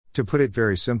To put it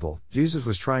very simple, Jesus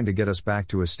was trying to get us back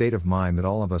to a state of mind that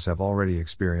all of us have already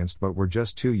experienced but we're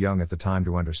just too young at the time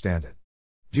to understand it.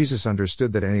 Jesus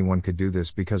understood that anyone could do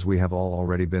this because we have all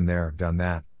already been there, done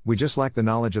that, we just lack the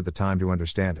knowledge at the time to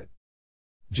understand it.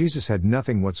 Jesus had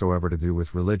nothing whatsoever to do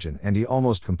with religion and he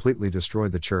almost completely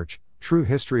destroyed the church, true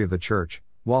history of the church,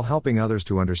 while helping others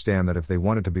to understand that if they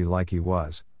wanted to be like he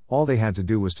was, all they had to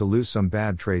do was to lose some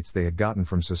bad traits they had gotten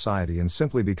from society and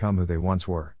simply become who they once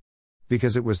were.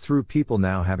 Because it was through people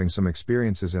now having some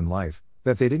experiences in life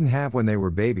that they didn't have when they were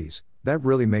babies, that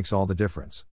really makes all the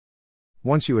difference.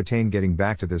 Once you attain getting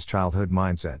back to this childhood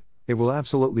mindset, it will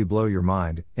absolutely blow your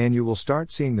mind, and you will start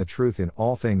seeing the truth in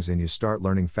all things and you start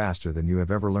learning faster than you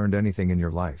have ever learned anything in your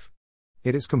life.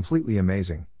 It is completely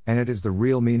amazing, and it is the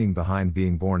real meaning behind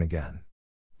being born again.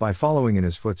 By following in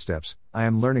his footsteps, I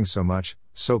am learning so much,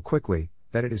 so quickly,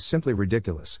 that it is simply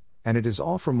ridiculous, and it is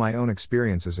all from my own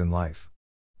experiences in life.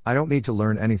 I don't need to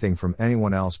learn anything from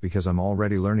anyone else because I'm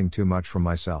already learning too much from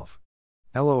myself.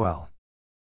 LOL.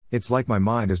 It's like my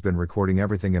mind has been recording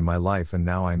everything in my life and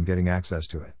now I am getting access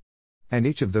to it. And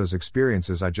each of those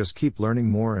experiences I just keep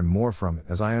learning more and more from it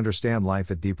as I understand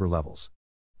life at deeper levels.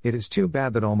 It is too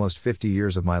bad that almost 50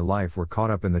 years of my life were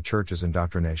caught up in the church's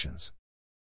indoctrinations.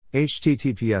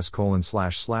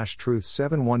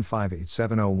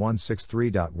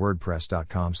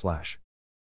 https://truth715870163.wordpress.com/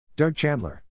 Doug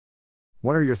Chandler.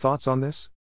 What are your thoughts on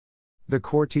this? The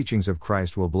core teachings of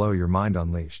Christ will blow your mind.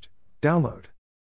 Unleashed. Download.